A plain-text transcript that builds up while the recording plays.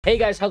Hey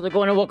guys, how's it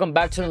going and welcome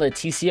back to another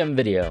TCM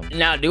video.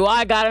 Now,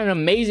 I got an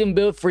amazing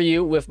build for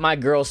you with my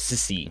girl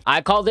Sissy.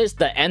 I call this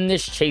the End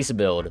This Chase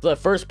build. For the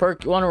first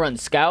perk, you want to run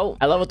Scout.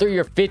 At level 3,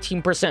 you're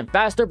 15%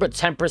 faster, but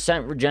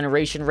 10%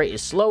 regeneration rate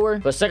is slower.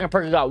 For the second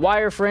perk, you got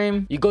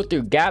Wireframe. You go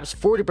through gaps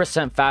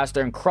 40%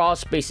 faster and crawl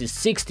space is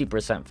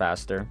 60%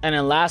 faster. And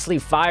then lastly,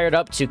 Fired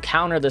Up to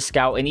counter the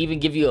Scout and even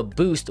give you a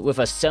boost with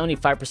a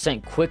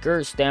 75%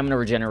 quicker stamina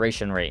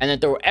regeneration rate. And then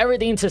throw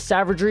everything to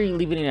Savagery,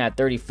 leaving it at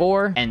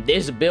 34. And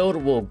this build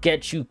will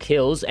get you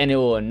kills and it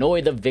will annoy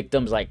the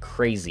victims like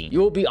crazy. You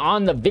will be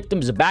on the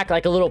victim's back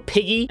like a little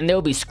piggy and they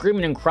will be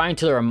screaming and crying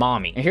to their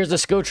mommy. And here's the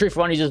skill tree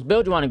for when you just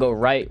build. You want to go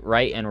right,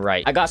 and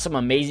right. I got some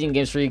amazing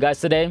games for you guys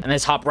today and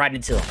let's hop right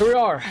into them. Here we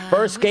are,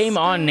 first game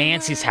on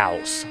Nancy's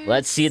house.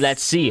 Let's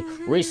see.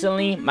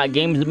 Recently my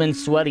game's been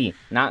sweaty,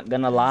 not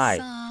gonna lie.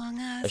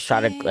 Let's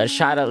try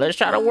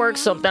to work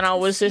something out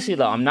with Sissy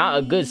though. I'm not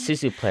a good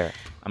Sissy player,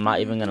 I'm not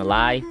even gonna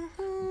lie,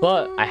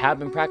 but I have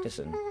been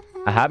practicing.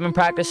 I've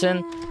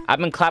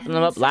been clapping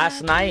them up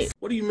last night.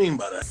 What do you mean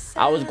by that?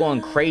 I was going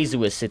crazy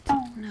with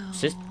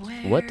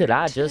what did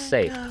I just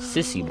say?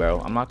 Sissy, bro.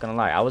 I'm not gonna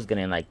lie. I was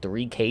getting like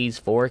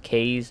 3Ks,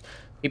 4Ks.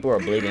 People were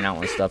bleeding out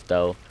and stuff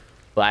though.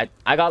 But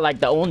I got like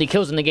the only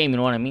kills in the game, you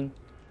know what I mean?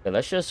 Okay,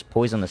 let's just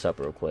poison this up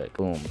real quick.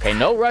 Boom. Okay,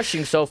 no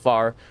rushing so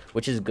far,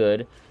 which is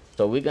good.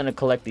 So we're gonna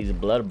collect these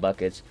blood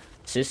buckets.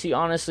 Sissy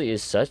honestly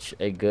is such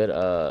a good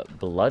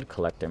blood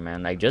collector,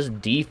 man. Like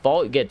just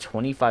default, you get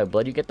 25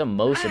 blood. You get the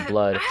most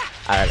blood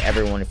out of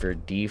everyone if you're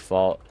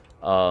default.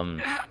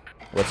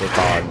 What's it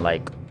called?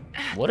 Like,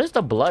 what is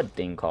the blood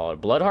thing called?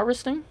 Blood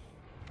harvesting?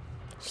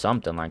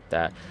 Something like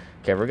that.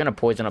 Okay, we're gonna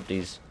poison up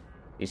these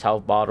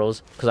health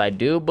bottles because I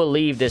do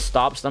believe this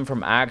stops them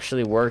from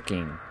actually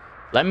working.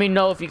 Let me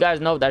know if you guys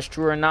know if that's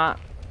true or not.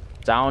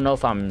 So I don't know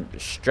if I'm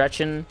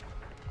stretching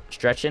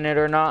it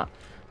or not.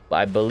 But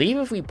I believe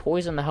if we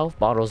poison the health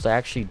bottles, they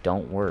actually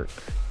don't work.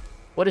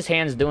 What is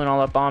Hands doing all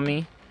up on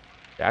me?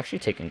 They're actually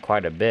taking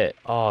quite a bit.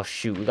 Oh,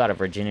 shoot. We got a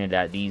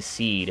Virginia.D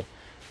seed.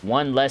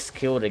 One less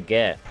kill to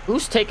get.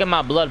 Who's taking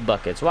my blood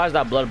buckets? Why is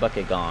that blood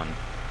bucket gone?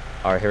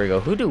 All right, here we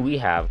go. Who do we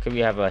have? Could we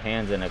have a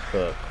Hands and a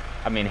Cook?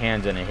 I mean,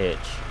 Hands and a Hitch.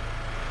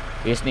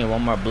 We just need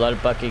one more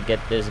blood bucket.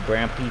 Get this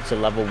Grand Prix to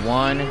level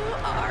 1.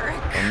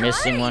 We're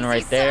missing one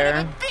right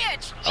there.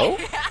 Oh.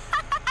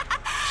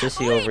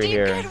 Sissy over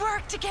here. Good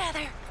work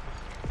together.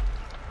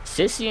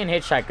 Sissy and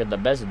Hitchhiker, the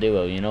best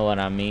duo, you know what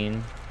I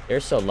mean?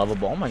 They're so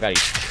lovable. Oh my god, he's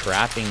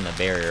trapping the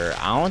barrier.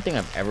 I don't think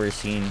I've ever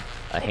seen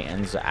a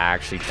Hands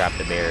actually trap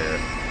the barrier.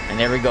 And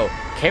there we go.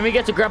 Can we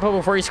get to Grandpa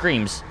before he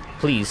screams?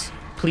 Please,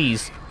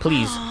 please,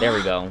 please. There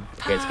we go.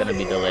 Okay, it's gonna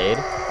be delayed.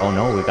 Oh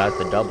no, we got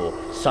the double.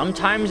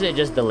 Sometimes it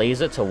just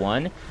delays it to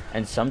 1,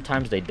 and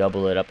sometimes they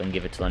double it up and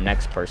give it to the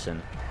next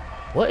person.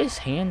 What is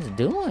Hands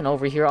doing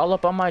over here all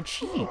up on my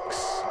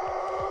cheeks?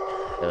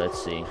 Okay,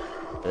 let's see.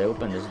 Did they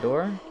open this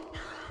door?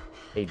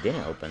 They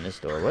didn't open this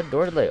door. What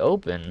door did they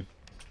open?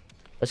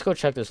 Let's go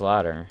check this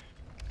ladder.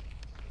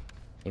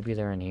 Maybe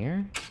they're in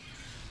here?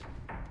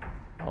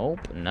 Oh,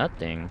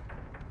 nothing.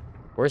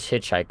 Where's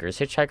Hitchhiker's?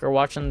 Hitchhiker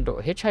watching the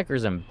door.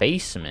 Hitchhiker's in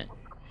basement.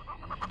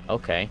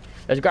 Okay.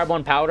 Let's grab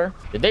one powder.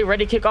 Did they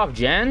already kick off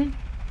Jen?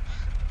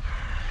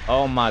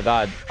 Oh my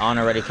god.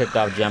 Anna already kicked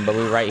off Jen, but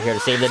we're right here to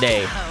save the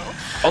day.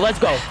 Oh, let's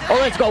go. Oh,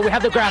 let's go. We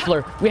have the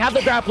grappler. We have the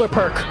grappler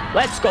perk.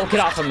 Let's go. Get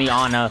off of me,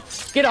 Anna.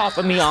 Get off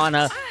of me,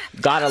 Anna.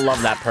 Gotta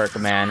love that perk,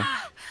 man.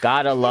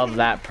 Gotta love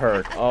that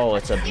perk. Oh,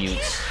 it's a beaut.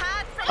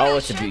 Oh,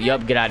 it's a beaut.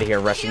 Yup, get out of here,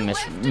 rushing Miss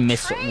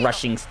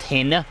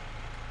Rushington.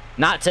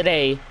 Not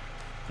today.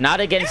 Not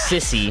against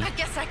Sissy.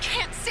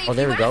 Oh,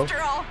 there we go.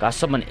 Got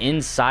someone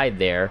inside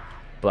there.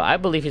 But I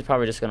believe he's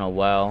probably just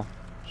gonna,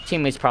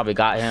 teammates probably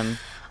got him.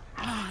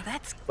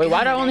 Wait,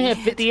 why do I only have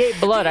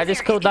 58 blood? I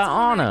just killed that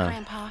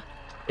Anna.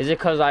 Is it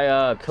because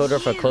I killed her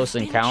for close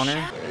encounter?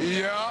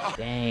 Yeah.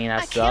 Dang,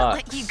 that sucks. I can't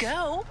let you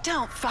go.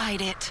 Don't fight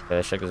it. Okay,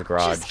 let's check this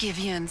garage. Just give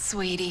you in,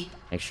 sweetie.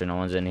 Make sure no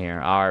one's in here.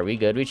 All right, we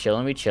good. We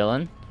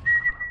chilling.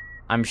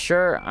 I'm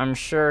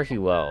sure he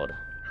welled.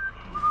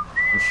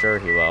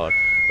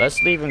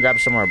 Let's leave and grab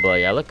some more blood.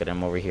 Yeah, look at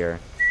him over here.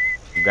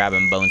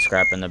 Grabbing bone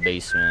scrap in the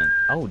basement.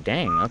 Oh,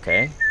 dang.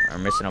 Okay. We're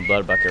missing a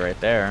blood bucket right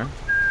there.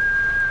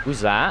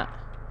 Who's that?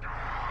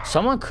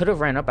 Someone could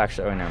have ran up,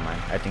 actually. Oh, never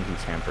mind. I think he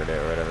tampered it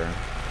or whatever.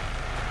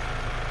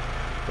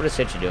 What is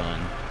Hitch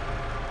doing?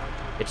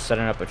 Hitch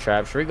setting up a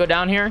trap. Should we go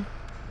down here?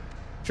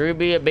 Should we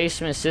be a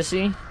basement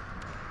Sissy?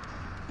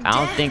 I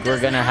don't think we're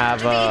gonna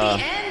have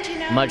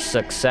much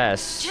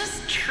success.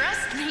 Just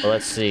trust me. But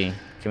let's see.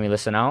 Can we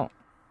listen out?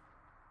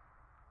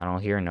 I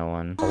don't hear no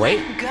one. Oh,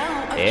 wait.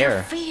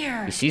 There.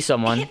 You see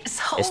someone.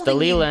 It's the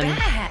Leland.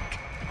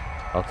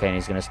 Okay, and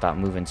he's gonna stop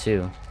moving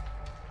too.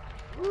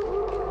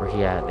 Where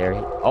he at? There.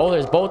 Oh,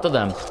 there's both of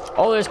them.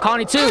 Oh, there's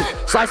Connie too.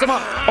 Slice him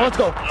up. Oh, let's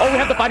go. Oh, we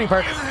have the fighting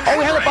perk.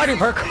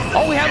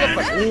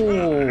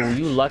 Ooh,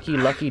 you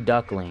lucky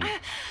duckling.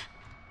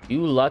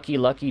 You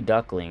lucky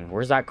duckling.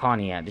 Where's that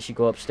Connie at? Did she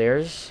go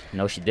upstairs?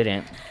 No, she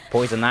didn't.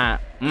 Poison that.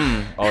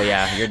 Oh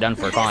yeah, you're done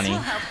for Connie.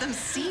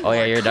 Oh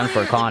yeah, you're done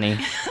for Connie.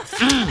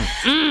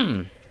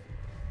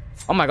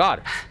 Oh my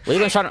god.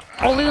 Leland's trying to...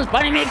 Oh, Leland's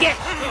biting me again.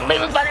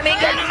 Leland's biting me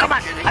again. Come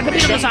on. I can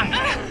beat him this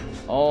time.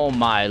 Oh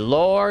my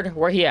lord.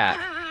 Where he at?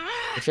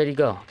 Where should he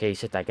go? Okay, he's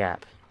hit that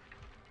gap.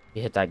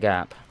 He hit that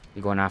gap.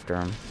 You going after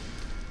him.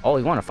 Oh,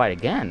 you want to fight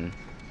again?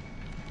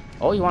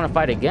 Oh, you want to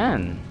fight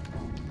again?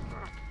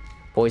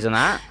 Poison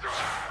that.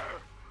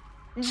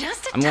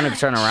 Just a I'm gonna touch.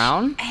 turn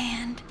around.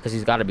 And Because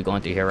he's got to be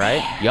going through here,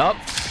 right? Yup.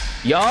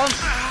 Yup.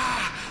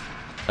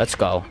 Let's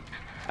go.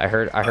 I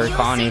heard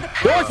Connie.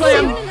 Door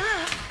slam!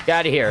 Get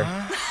out of here.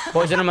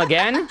 Poison him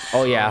again?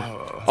 Oh, yeah.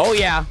 Oh,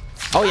 yeah.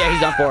 Oh, yeah, he's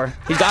done for.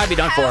 He's got to be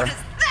done for.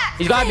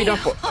 He's got to be done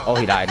for. Oh,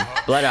 he died.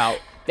 Bled out.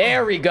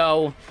 There we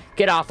go.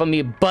 Get off of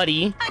me,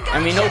 buddy. I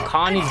mean, no,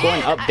 Connie's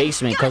going up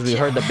basement because we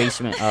heard the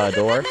basement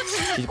door.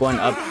 She's going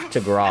up to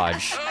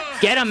garage.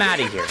 Get him out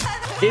of here.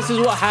 This is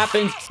what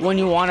happens when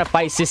you want to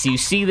fight Sissy. You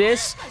see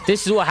this?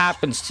 This is what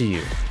happens to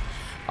you.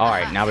 All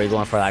right, now we're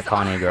going for that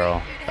Connie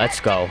girl. Let's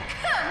go.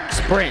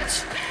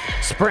 Sprint.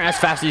 Sprint as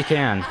fast as you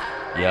can.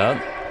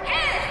 Yup.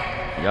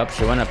 Yup,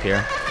 she went up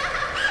here.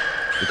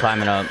 You're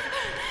climbing up.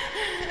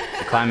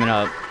 You're climbing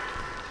up.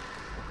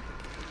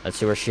 Let's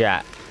see where she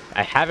at.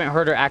 I haven't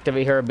heard her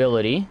activate her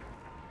ability.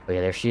 Oh,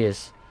 yeah, there she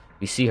is.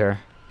 We see her.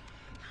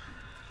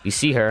 We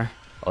see her.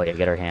 Oh, yeah,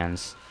 get her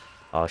hands.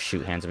 Oh,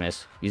 shoot, hands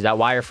miss. Use that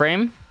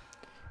wireframe.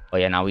 Oh,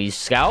 yeah, now we use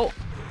Scout.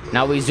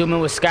 Now we zoom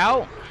in with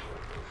Scout.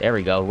 There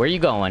we go. Where you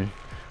going?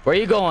 Where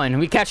you going?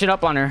 We catching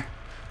up on her.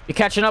 We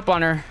catching up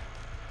on her.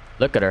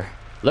 Look at her.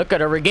 Look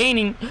at her. We're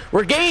gaining.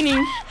 We're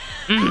gaining.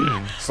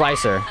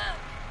 Slicer.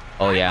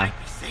 Oh, yeah.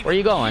 Where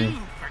you going?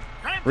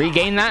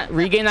 Regain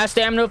that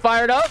stamina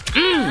fired up.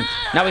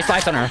 Now we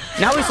slice on her.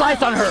 Now we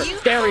slice on her.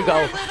 There we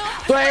go.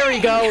 There we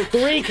go.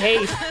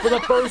 3K for the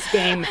first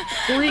game.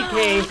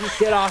 3K.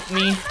 Get off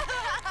me.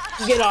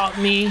 Get off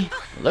me.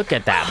 Look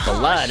at that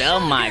blood. Oh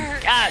my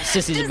god.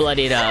 Sissy's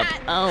bloodied up.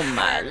 Oh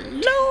my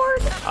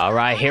lord. All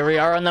right, here we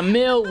are on the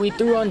mill. We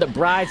threw on the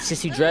bride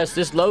Sissy dress.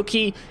 This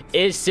low-key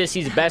is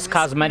Sissy's best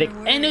cosmetic,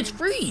 and it's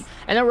free.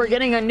 And then we're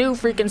getting a new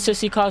freaking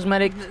Sissy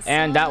cosmetic,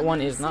 and that one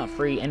is not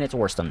free, and it's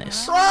worse than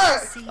this.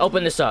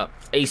 Open this up.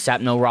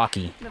 ASAP, no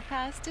Rocky. the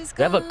past is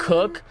We have a gone.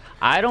 cook.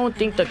 I don't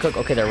think the cook...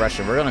 Okay, they're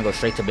rushing. We're gonna go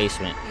straight to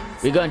basement.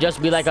 We're gonna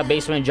just be like a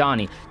basement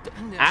Johnny.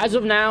 As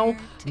of now,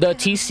 the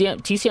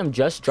TCM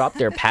just dropped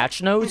their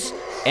patch notes,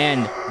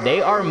 and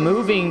they are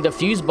moving the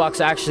fuse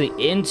box actually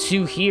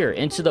into here,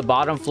 into the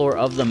bottom floor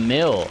of the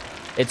mill.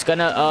 It's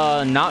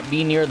gonna not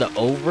be near the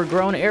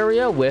overgrown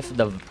area with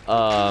the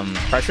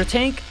pressure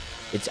tank.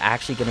 It's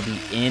actually gonna be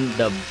in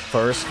the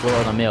first floor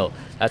of the mill.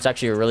 That's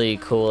actually a really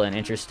cool and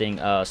interesting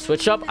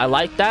switch up. I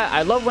like that.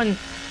 I love when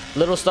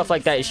little stuff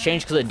like that is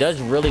changed because it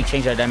does really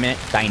change the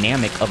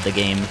dynamic of the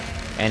game,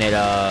 and it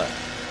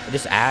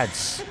just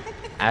adds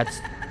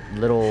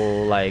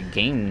little like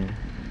game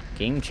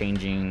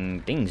changing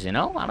things, you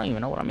know. I don't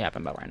even know what I'm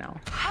yapping about right now.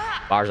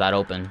 Bar's not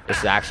open. This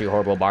is actually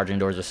horrible barging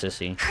doors with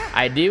Sissy.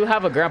 I do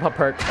have a grandpa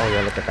perk. Oh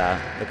yeah, look at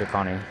that. Look at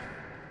Connie.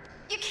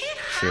 You can't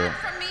Shoot.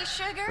 hide from me,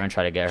 sugar. We're gonna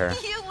try to get her.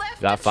 You left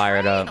Got a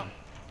fired trail. up.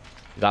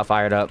 Got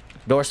fired up.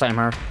 Door slam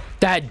her.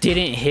 That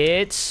didn't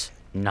hit.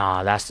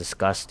 Nah, that's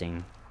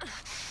disgusting.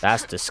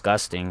 That's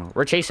disgusting.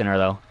 We're chasing her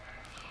though.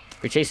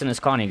 We're chasing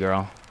this Connie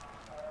girl.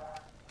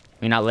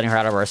 We're not letting her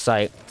out of our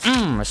sight.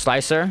 A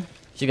slicer.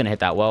 She's gonna hit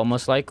that well,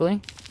 most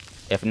likely.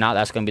 If not,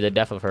 that's gonna be the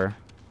death of her.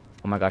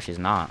 Oh my gosh, she's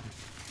not.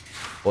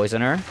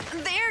 Poison her.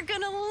 They're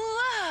gonna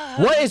love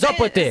What is up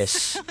with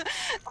this?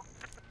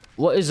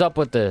 What is up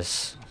with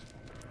this?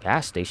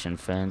 Gas station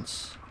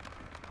fence.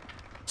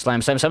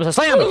 Slam, slam, slam, slam,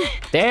 slam!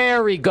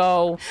 There we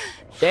go.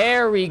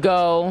 There we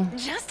go.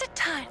 Just a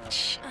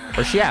touch.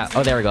 Where's she at?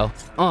 Oh, there we go.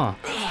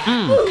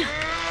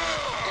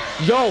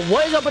 Yo,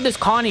 what is up with this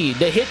Connie?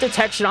 The hit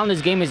detection on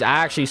this game is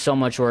actually so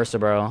much worse,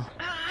 bro.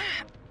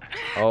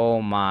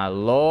 Oh my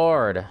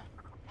lord.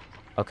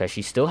 Okay,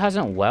 she still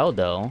hasn't welled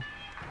though.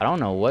 I don't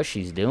know what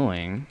she's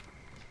doing.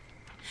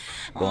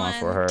 Going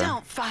for her.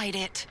 Don't fight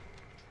it.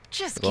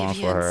 Just Going give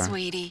for in, her.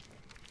 sweetie.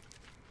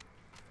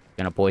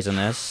 Gonna poison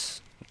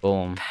this.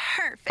 Boom.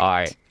 Perfect. All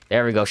right,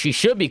 there we go. She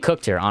should be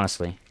cooked here,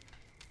 honestly.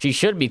 She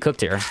should be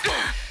cooked here.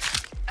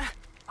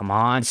 Come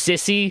on,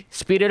 Sissy.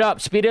 Speed it up.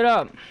 Speed it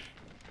up.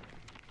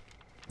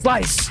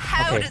 Slice.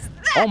 How Okay. does that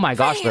Oh my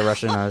gosh, they're feel?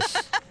 rushing us.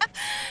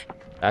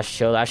 That's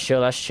chill. That's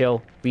chill. That's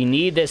chill. We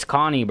need this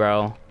Connie,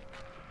 bro.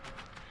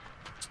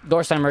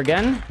 Door slammer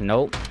again?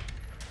 Nope.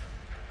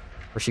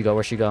 Where'd she go?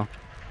 Where'd she go?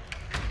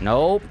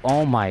 Nope.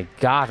 Oh my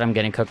god, I'm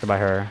getting cooked by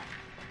her.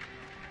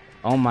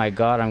 Oh my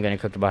god, I'm getting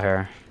cooked by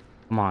her.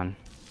 Come on.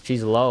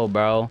 She's low,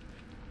 bro.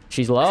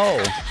 She's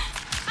low.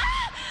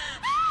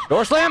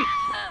 Door slam!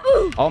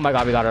 Oh my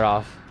god, we got her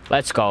off.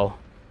 Let's go.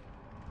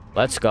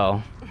 Let's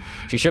go.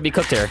 She should be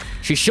cooked here.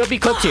 She should be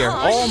cooked here.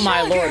 Oh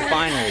my lord,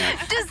 finally.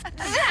 Does that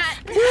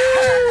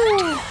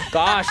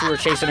Gosh, we were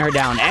chasing her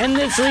down.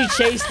 Endlessly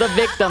chase the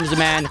victims,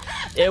 man.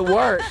 It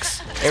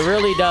works. It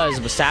really does.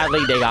 But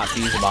sadly, they got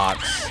fuse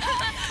box.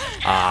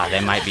 Ah, they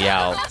might be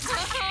out.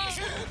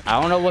 I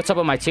don't know what's up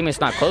with my teammates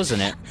not closing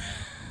it.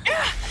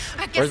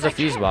 Where's the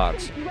fuse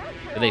box?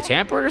 Did they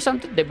tamper it or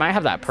something? They might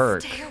have that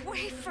perk. Stay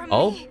away from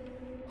Oh? me.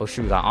 Oh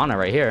shoot, we got Anna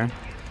right here.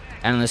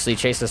 Endlessly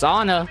chase this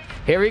Anna.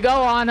 Here we go,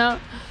 Anna.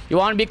 You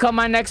want to become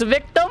my next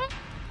victim?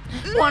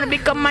 You want to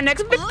become my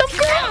next victim,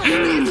 girl?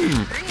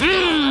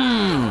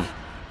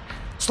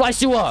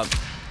 Slice you up.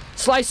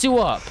 Slice you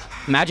up.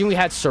 Imagine we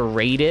had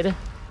serrated.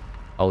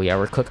 Oh yeah,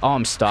 we're cooked. Oh,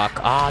 I'm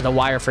stuck. Ah, the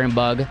wireframe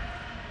bug.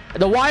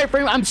 The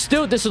wireframe. I'm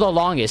still. This is the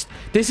longest.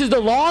 This is the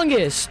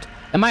longest.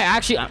 Am I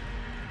actually?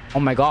 Oh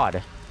my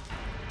god.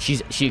 She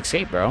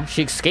escaped, bro.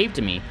 She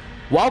escaped me.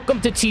 Welcome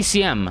to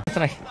TCM.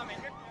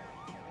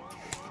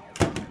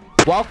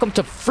 Welcome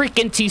to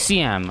freaking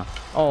TCM.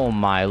 Oh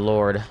my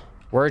lord.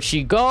 Where'd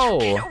she go?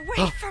 Get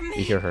away from me.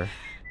 We hear her.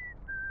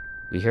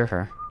 We hear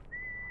her.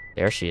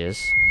 There she is.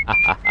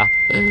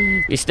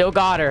 We still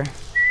got her.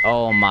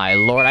 Oh my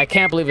lord. I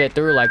can't believe it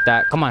threw like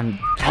that. Come on.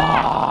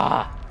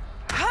 Ah.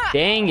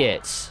 Dang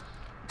it.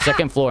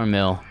 Second floor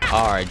mill.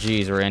 Alright,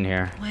 geez, we're in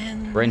here.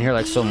 We're in here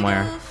like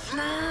somewhere.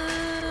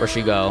 Where'd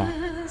she go?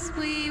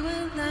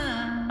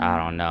 I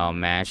don't know,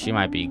 man. She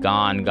might be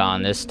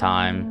gone this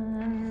time.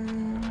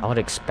 I would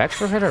expect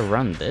for her to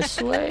run this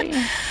way.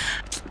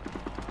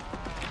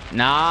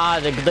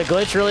 Nah, the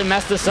glitch really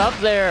messed us up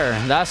there.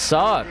 That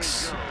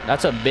sucks.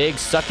 That's a big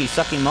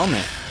sucky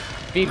moment.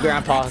 Feed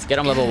Grandpa. Get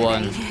him level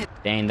 1.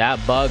 Dang,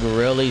 that bug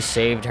really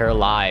saved her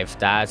life.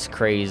 That's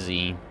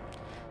crazy.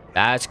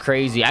 That's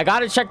crazy. I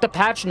gotta check the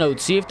patch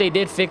notes. See if they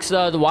did fix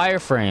the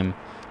wireframe.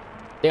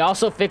 They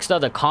also fixed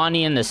the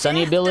Connie and the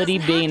Sunny ability,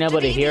 being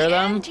able to hear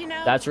them.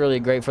 That's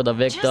really great for the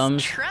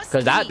victims.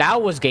 Because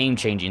that was game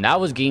changing. That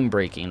was game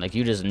breaking. Like,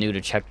 you just knew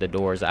to check the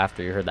doors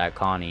after you heard that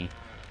Connie.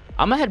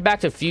 I'm gonna head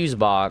back to Fuse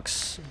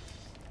Box.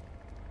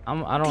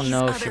 I don't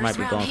know if she might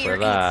be going for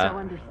that.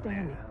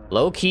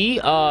 Low key,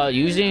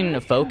 using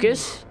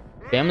focus.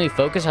 Family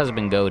focus has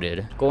been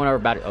goated. Going over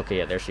battery. Okay,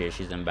 yeah, there she is.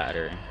 She's in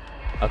battery.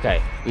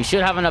 Okay, we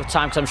should have enough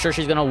time because I'm sure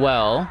she's gonna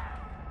well.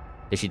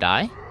 Did she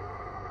die?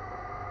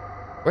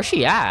 Where's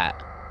she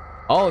at?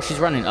 Oh, she's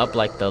running up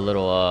like the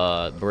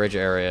little bridge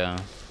area.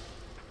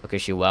 Okay,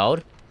 she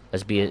welled.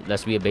 Let's be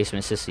a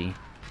basement sissy.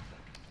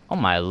 Oh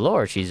my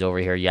lord, she's over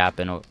here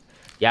yapping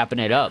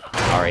it up.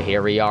 All right,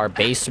 here we are,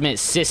 basement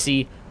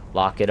sissy.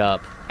 Lock it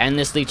up.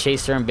 Endlessly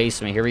chase her in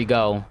basement. Here we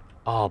go.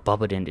 Oh,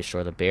 Bubba didn't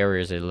destroy the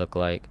barriers. It looked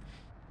like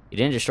he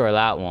didn't destroy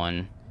that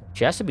one.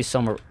 She has to be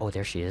somewhere. Oh,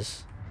 there she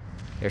is.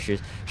 There she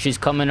is. She's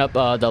coming up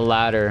the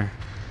ladder.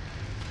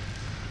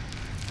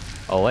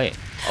 Oh wait.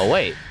 Oh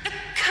wait.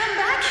 Come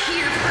back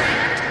here,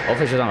 friend.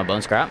 Hopefully she's on a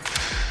bone scrap.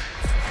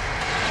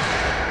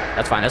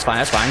 That's fine. That's fine.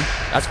 That's fine.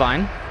 That's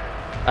fine.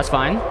 That's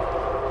fine.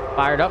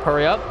 Fired up.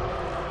 Hurry up.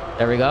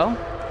 There we go.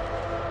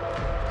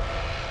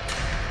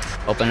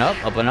 Open up.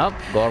 Open up.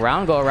 Go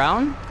around. Go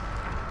around.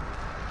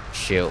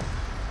 Shoot.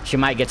 She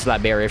might get to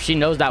that barrier. If she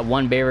knows that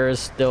one barrier is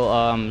still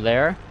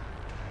there.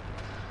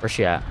 Where's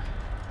she at?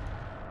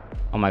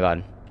 Oh my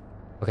god.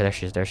 Okay, there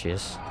she is. There she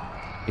is.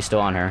 He's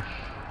still on her.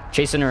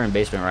 Chasing her in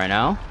basement right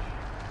now.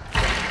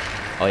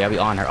 Oh yeah, we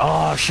on her.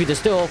 Oh shoot, there's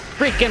still a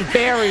freaking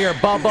barrier,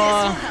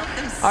 Bubba.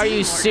 Are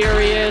you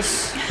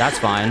serious? That's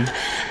fine.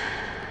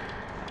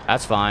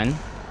 That's fine.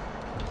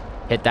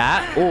 Hit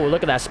that. Oh,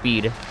 look at that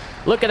speed.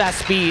 Look at that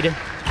speed.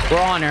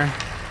 We're on her.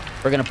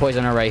 We're gonna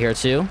poison her right here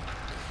too.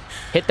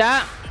 Hit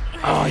that.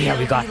 Oh yeah,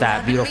 we got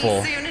that.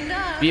 Beautiful.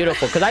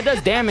 Beautiful. Because that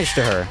does damage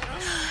to her.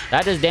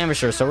 That does damage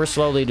to her. So we're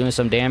slowly doing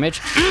some damage.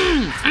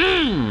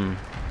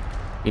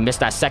 We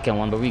missed that second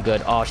one, but we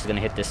good. Oh, she's gonna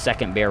hit this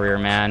second barrier,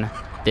 man.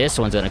 This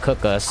one's gonna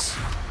cook us.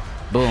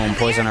 Boom,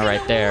 poison her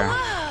right there.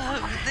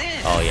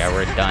 Oh yeah,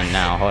 we're done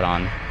now. Hold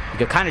on. You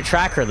can kind of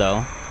track her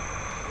though.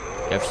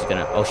 If she's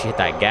gonna. Oh, she hit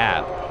that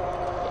gap.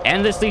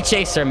 Endlessly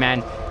chase her,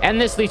 man.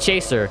 Endlessly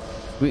chase her.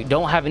 We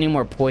don't have any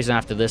more poison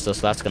after this though,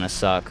 so that's gonna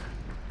suck.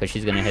 Because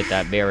she's gonna hit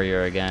that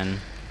barrier again.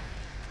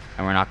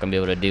 And we're not gonna be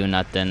able to do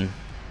nothing.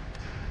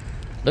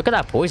 Look at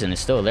that poison,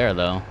 it's still there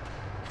though.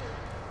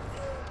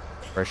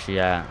 Where's she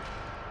at?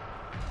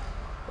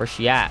 Where's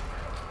she at?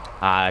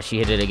 She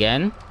hit it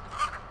again.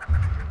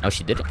 No,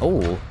 she didn't.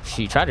 Oh,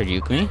 she tried to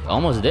juke me.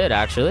 Almost did,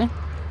 actually.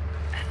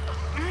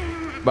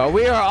 But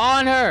we are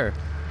on her.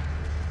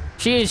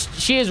 She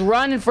is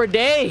running for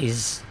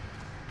days.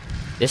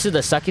 This is the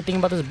sucky thing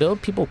about this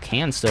build. People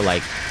can still,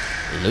 like,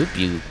 loop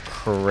you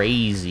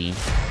crazy.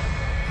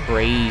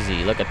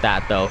 Crazy. Look at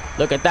that, though.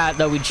 Look at that,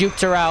 though. We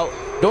juked her out.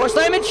 Door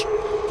slammage?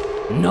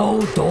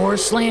 No door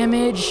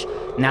slammage?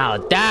 Now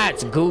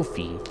that's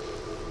goofy.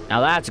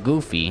 Now that's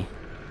goofy.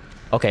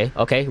 Okay,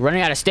 okay.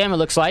 Running out of stamina,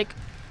 looks like.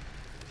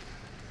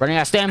 Running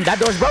out of stamina. That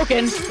door's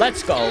broken.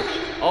 Let's go.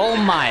 Oh,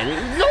 my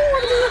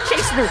lord. We're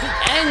chasing her.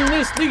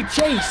 Endlessly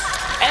chase.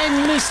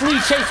 Endlessly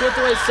chase. What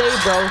do I say,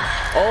 bro?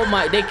 Oh,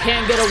 my. They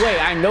can't get away.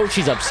 I know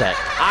she's upset.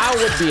 I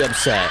would be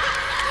upset.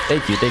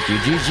 Thank you, thank you.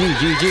 GG,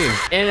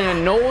 GG. And an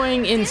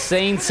annoying,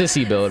 insane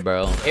sissy build,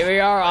 bro. Here we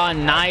are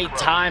on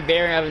nighttime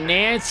variant of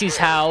Nancy's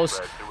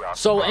house.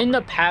 So in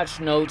the patch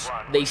notes,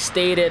 they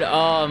stated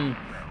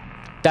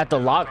that the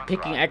lock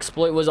picking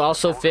exploit was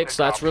also fixed.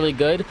 So that's really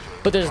good.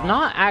 But there's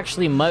not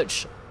actually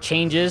much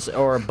changes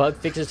or bug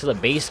fixes to the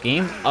base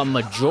game, a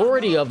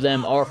majority of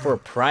them are for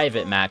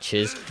private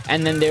matches,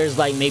 and then there's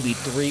like maybe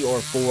 3 or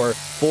 4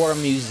 for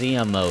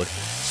museum mode.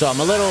 So I'm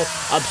a little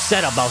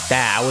upset about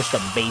that. I wish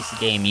the base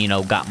game, you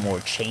know, got more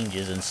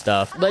changes and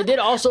stuff. But it did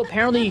also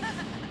apparently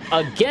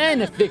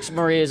again fix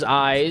Maria's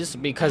eyes,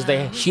 because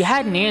she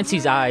had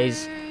Nancy's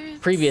eyes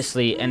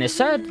previously, and it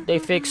said they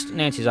fixed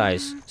Nancy's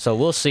eyes. So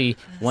we'll see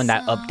when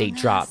that update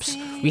drops.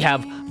 We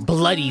have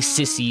Bloody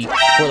Sissy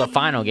for the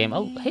final game.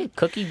 Oh, hey,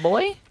 Cookie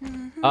Boy.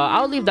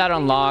 I'll leave that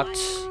unlocked.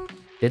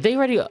 Did they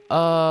already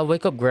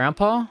wake up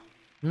Grandpa?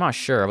 I'm not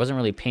sure. I wasn't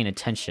really paying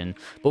attention.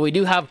 But we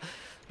do have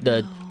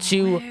the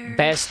 2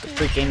 best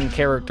freaking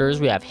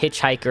characters. We have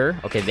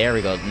Hitchhiker. Okay, there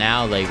we go.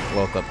 Now they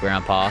woke up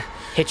Grandpa.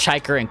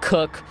 Hitchhiker and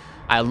Cook.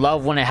 I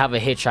love when I have a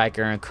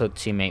Hitchhiker and Cook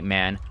teammate,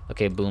 man.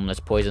 Okay, boom. Let's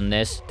poison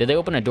this. Did they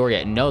open a door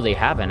yet? No, they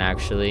haven't,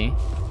 actually.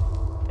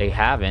 They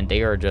haven't.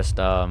 They are just,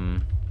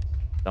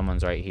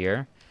 someone's right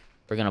here.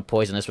 We're gonna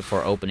poison this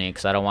before opening,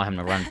 because I don't want him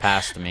to run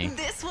past me.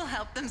 This will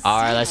help them.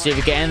 All right, let's see if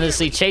we can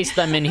endlessly chase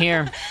them in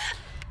here.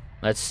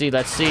 Let's see.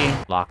 Let's see.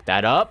 Lock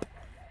that up.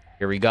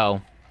 Here we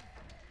go.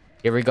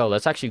 Here we go.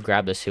 Let's actually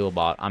grab this heal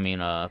bottle. I mean,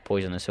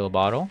 poison this heal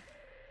bottle.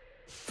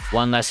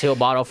 1 less heal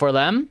bottle for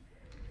them.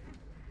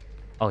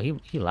 Oh, he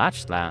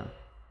latched that.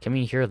 Can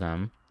we hear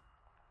them?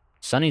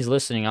 Sunny's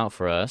listening out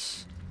for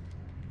us.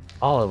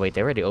 Oh, wait,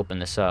 they already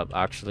opened this up,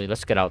 actually.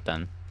 Let's get out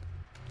then.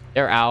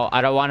 They're out.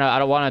 I don't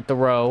wanna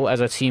throw as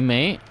a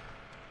teammate.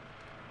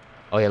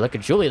 Oh yeah, look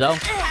at Julie though.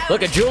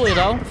 Look at Julie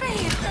though.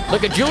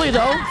 Look at Julie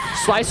though.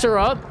 Slice her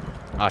up.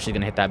 Oh, she's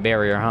gonna hit that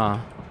barrier, huh?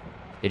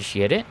 Did she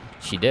hit it?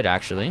 She did,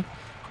 actually.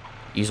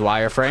 Use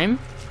wireframe.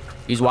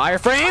 Use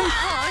wireframe.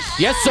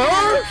 Yes, sir.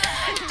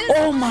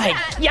 Oh my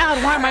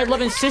god, why am I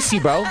loving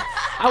Sissy, bro?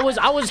 I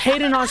was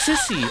hating on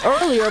Sissy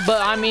earlier,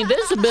 but I mean,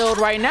 this build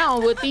right now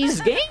with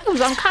these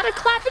games, I'm kind of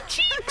clapping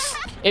cheeks.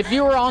 If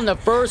you were on the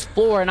 1st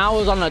floor and I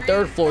was on the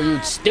 3rd floor,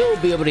 you'd still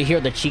be able to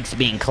hear the cheeks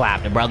being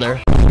clapped, brother.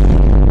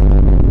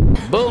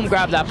 Boom,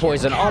 grab that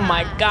poison. Oh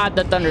my god,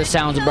 the thunder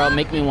sounds, bro,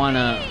 make me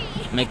wanna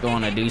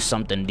do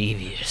something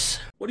devious.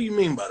 What do you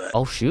mean by that?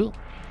 Oh shoot,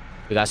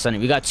 we got Sunny.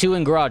 We got 2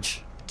 in garage.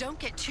 Don't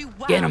get too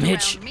wild. Get him,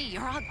 Hitch. Me,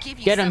 or I'll give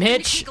you Get him, something to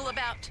Hitch. giggle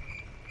about.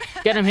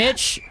 Get him,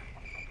 Hitch.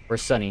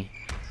 Where's Sunny?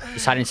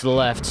 He's hiding to the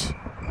left.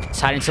 He's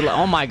hiding to the...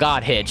 Oh my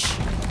god, Hitch.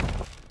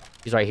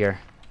 He's right here.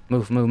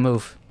 Move, move,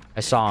 move.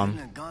 I saw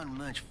him.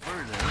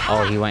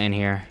 Oh, he went in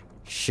here.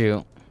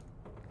 Shoot.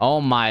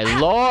 Oh my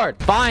lord.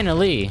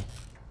 Finally.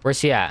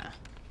 Where's he at?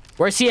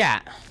 Where's he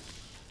at?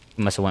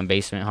 He must have went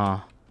basement, huh?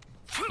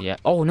 Yeah.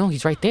 Oh no,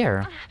 he's right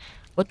there.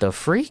 What the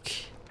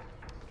freak?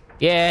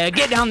 Yeah,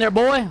 get down there,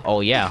 boy.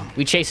 Oh yeah,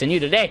 we chasing you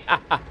today.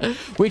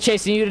 We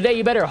chasing you today.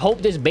 You better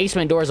hope this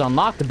basement door is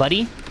unlocked,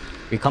 buddy.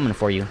 We're coming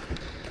for you.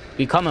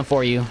 We coming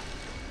for you.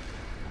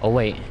 Oh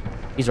wait,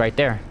 he's right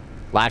there.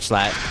 Latch.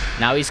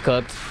 Now he's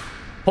cooked.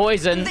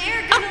 Poison.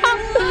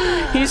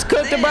 He's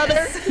cooked,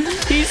 brother.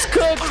 He's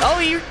cooked. Oh,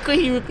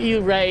 he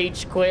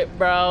rage quit,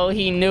 bro.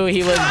 He knew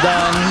he was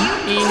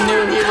done. He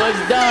knew he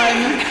was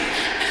done.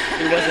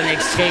 He wasn't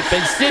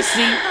escaping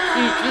Sissy.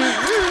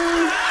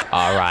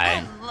 All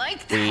right.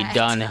 We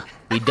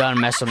done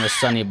messing with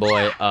Sunny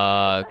boy.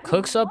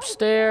 Cook's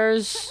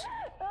upstairs.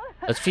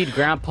 Let's feed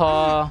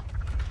Grandpa.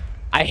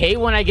 I hate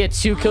when I get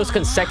 2 kills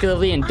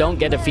consecutively and don't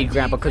get to feed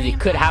Grandpa, because we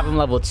could have him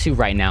level 2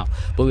 right now,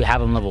 but we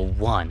have him level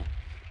 1. But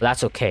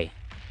that's okay.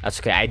 That's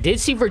okay. I did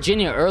see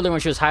Virginia earlier when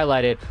she was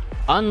highlighted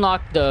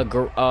unlock the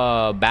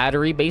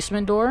battery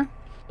basement door.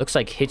 Looks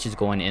like Hitch is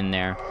going in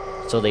there,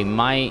 so they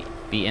might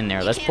be in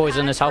there. Let's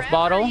poison this health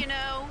bottle.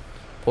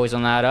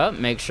 Poison that up.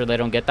 Make sure they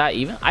don't get that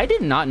even. I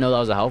did not know that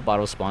was a health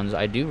bottle spawns.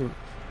 I do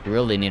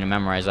really need to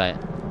memorize that.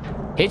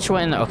 Hitch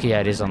went in there. Okay, yeah,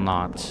 it is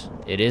unlocked.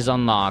 It is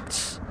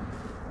unlocked.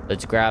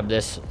 Let's grab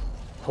this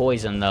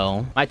poison,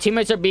 though. My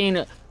teammates are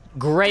being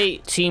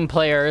great team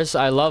players.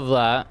 I love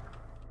that.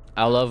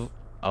 I love...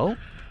 Oh,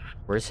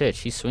 where's Hitch?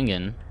 He's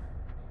swinging.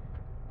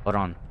 Hold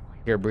on.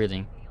 Here,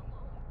 breathing.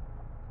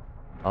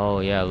 Oh,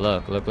 yeah,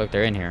 look.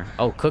 They're in here.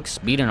 Oh, Cook's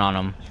beating on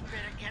him.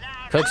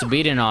 Cook's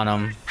beating on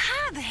him.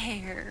 Hi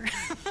there.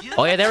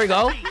 Oh, yeah, there we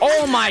go.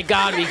 Oh, my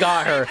God, we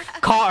got her.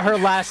 Caught her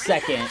last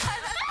second.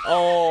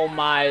 Oh,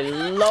 my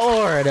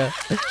Lord.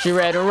 She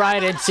ran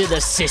right into the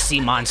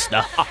sissy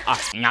monster.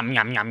 Yum,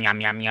 yum, yum, yum,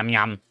 yum, yum,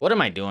 yum. What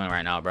am I doing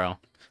right now, bro?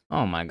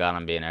 Oh, my God,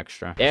 I'm being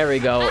extra. There we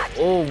go.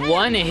 Oh,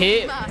 1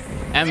 hit,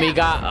 and we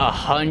got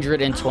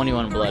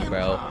 121 blood,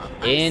 bro.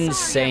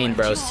 Insane,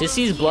 bro.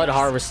 Sissy's blood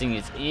harvesting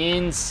is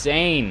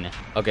insane.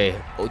 Okay,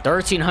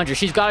 1,300.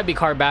 She's got to be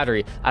car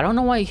battery. I don't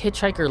know why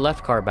Hitchhiker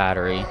left car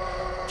battery.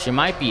 She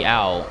might be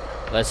out.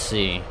 Let's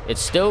see. It's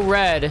still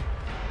red,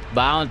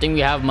 but I don't think we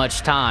have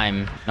much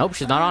time. Nope,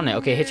 she's not on it.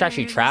 Okay, Hitch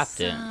actually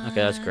trapped it.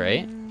 Okay, that's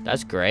great.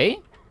 That's great.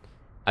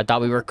 I thought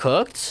we were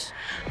cooked.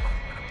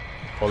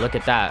 Oh, look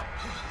at that.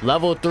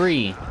 Level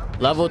 3.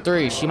 Level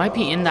 3. She might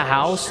be in the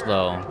house,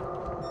 though.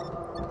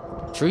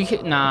 Should we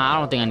hit? Nah, I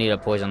don't think I need to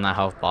poison that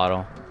health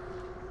bottle.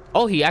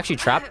 Oh, he actually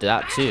trapped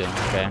that, too.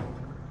 Okay.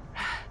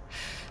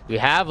 We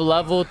have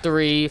level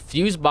 3.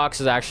 Fuse box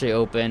is actually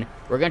open.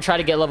 We're going to try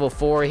to get level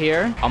 4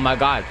 here. Oh my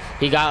god.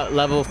 He got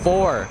level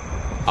 4.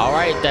 All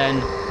right, then.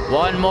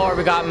 One more.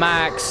 We got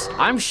Max.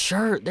 I'm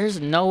sure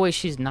there's no way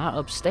she's not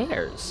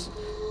upstairs.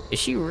 Is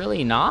she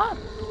really not?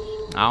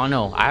 I don't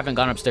know. I haven't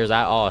gone upstairs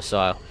at all,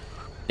 so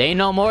they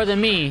know more than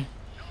me.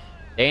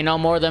 They know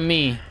more than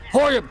me.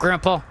 Hurry up,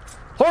 Grandpa.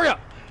 Hurry up.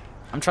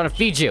 I'm trying to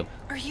feed you.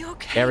 Are you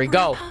okay? There we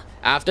go. Grandpa?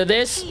 After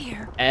this,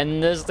 Here.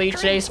 endlessly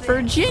chase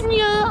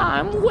Virginia.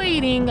 I'm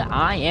waiting.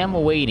 I am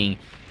waiting.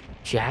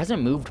 She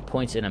hasn't moved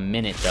points in a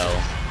minute,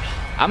 though.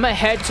 I'm gonna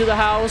head to the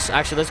house.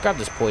 Actually, let's grab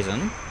this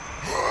poison.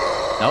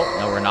 Nope,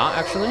 no, we're not,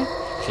 actually.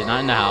 She's not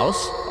in the house.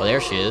 Oh,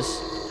 there she is.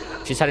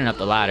 She's heading up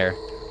the ladder.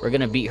 We're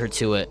gonna beat her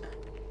to it.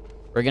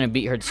 We're gonna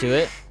beat her to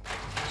it.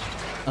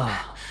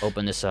 Oh,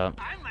 open this up.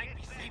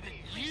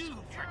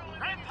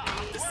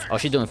 Oh,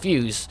 she's doing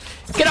fuse.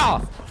 Get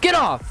off! Get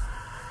off!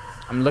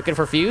 I'm looking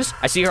for fuse.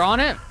 I see her on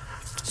it.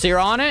 See her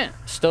on it.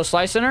 Still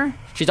slicing her.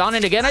 She's on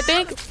it again, I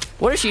think.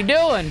 What is she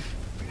doing?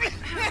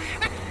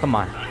 Come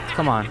on.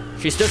 Come on.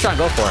 She's still trying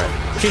to go for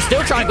it. She's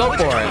still trying to go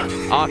for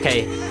it.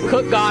 Okay.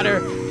 Cook got her.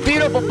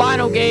 Beautiful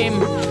final game.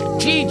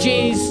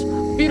 GG's.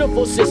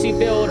 Beautiful sissy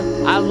build.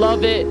 I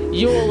love it.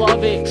 You will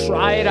love it.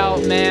 Try it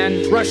out,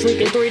 man. Rush week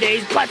in 3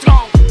 days. Let's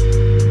go.